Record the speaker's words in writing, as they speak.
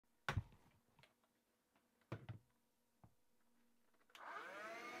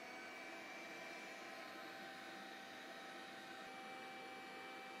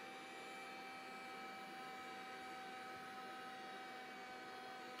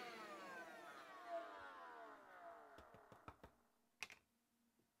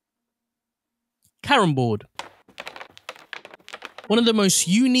Carrom Board. One of the most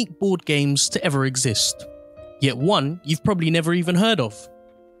unique board games to ever exist, yet one you've probably never even heard of.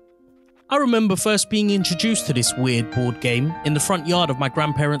 I remember first being introduced to this weird board game in the front yard of my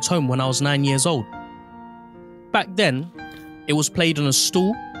grandparents' home when I was 9 years old. Back then, it was played on a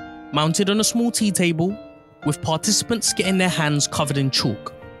stool, mounted on a small tea table, with participants getting their hands covered in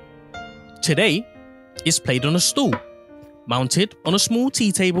chalk. Today, it's played on a stool, mounted on a small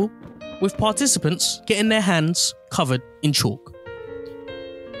tea table, with participants getting their hands covered in chalk.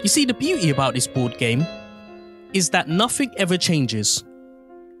 You see, the beauty about this board game is that nothing ever changes,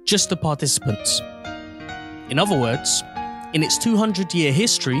 just the participants. In other words, in its 200-year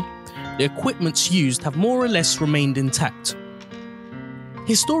history, the equipments used have more or less remained intact.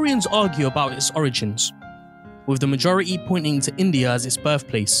 Historians argue about its origins, with the majority pointing to India as its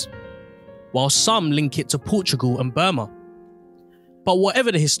birthplace, while some link it to Portugal and Burma. But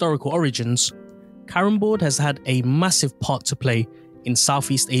whatever the historical origins, Carrom Board has had a massive part to play in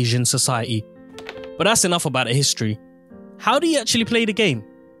Southeast Asian society. But that's enough about the history. How do you actually play the game?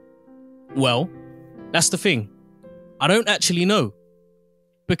 Well, that's the thing. I don't actually know.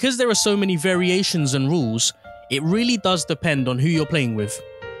 Because there are so many variations and rules, it really does depend on who you're playing with.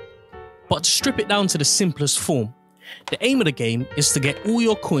 But to strip it down to the simplest form, the aim of the game is to get all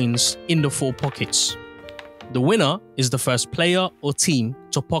your coins in the 4 pockets. The winner is the first player or team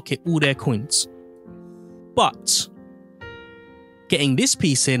to pocket all their coins. But getting this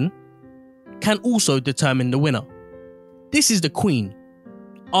piece in can also determine the winner. This is the queen,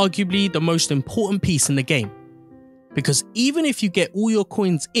 arguably the most important piece in the game. Because even if you get all your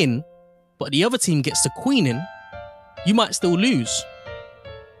coins in, but the other team gets the queen in, you might still lose.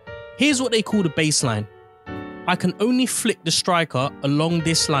 Here's what they call the baseline. I can only flick the striker along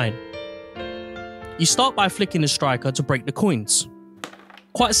this line. You start by flicking the striker to break the coins.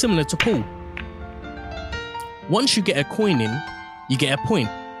 Quite similar to pool. Once you get a coin in, you get a point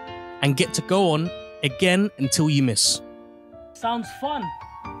and get to go on again until you miss. Sounds fun,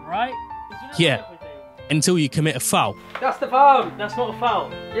 right? Yeah, until you commit a foul. That's the foul! That's not a foul.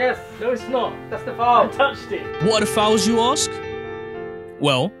 Yes. No, it's not. That's the foul. I touched it. What are the fouls, you ask?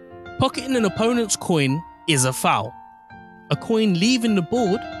 Well, pocketing an opponent's coin is a foul. A coin leaving the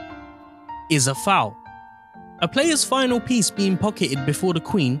board is a foul. A player's final piece being pocketed before the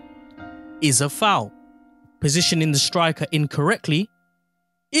queen is a foul. Positioning the striker incorrectly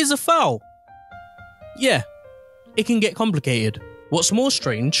is a foul. Yeah, it can get complicated. What's more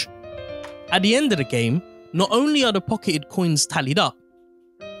strange, at the end of the game, not only are the pocketed coins tallied up,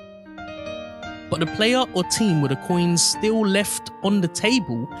 but the player or team with the coins still left on the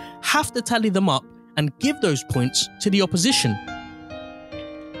table have to tally them up and give those points to the opposition.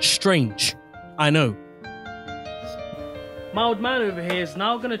 Strange, I know. My old man over here is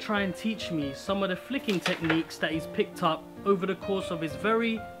now going to try and teach me some of the flicking techniques that he's picked up over the course of his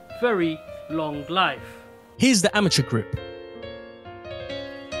very, very long life. Here's the amateur grip.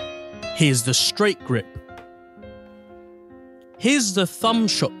 Here's the straight grip. Here's the thumb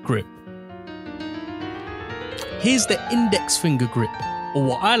shot grip. Here's the index finger grip, or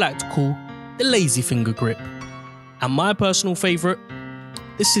what I like to call the lazy finger grip. And my personal favourite,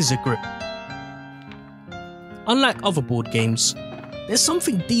 the scissor grip. Unlike other board games, there's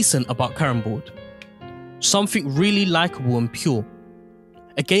something decent about Carrom Board. Something really likeable and pure.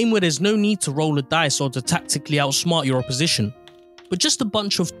 A game where there's no need to roll a dice or to tactically outsmart your opposition, but just a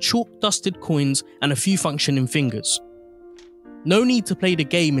bunch of chalk-dusted coins and a few functioning fingers. No need to play the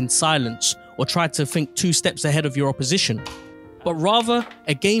game in silence or try to think 2 steps ahead of your opposition, but rather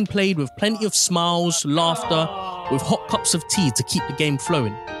a game played with plenty of smiles, laughter, with hot cups of tea to keep the game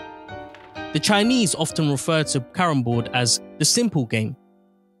flowing. The Chinese often refer to Carrom Board as the simple game,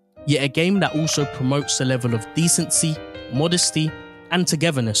 yet a game that also promotes a level of decency, modesty, and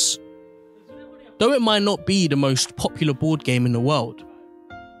togetherness. Though it might not be the most popular board game in the world,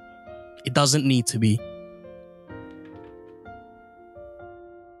 it doesn't need to be.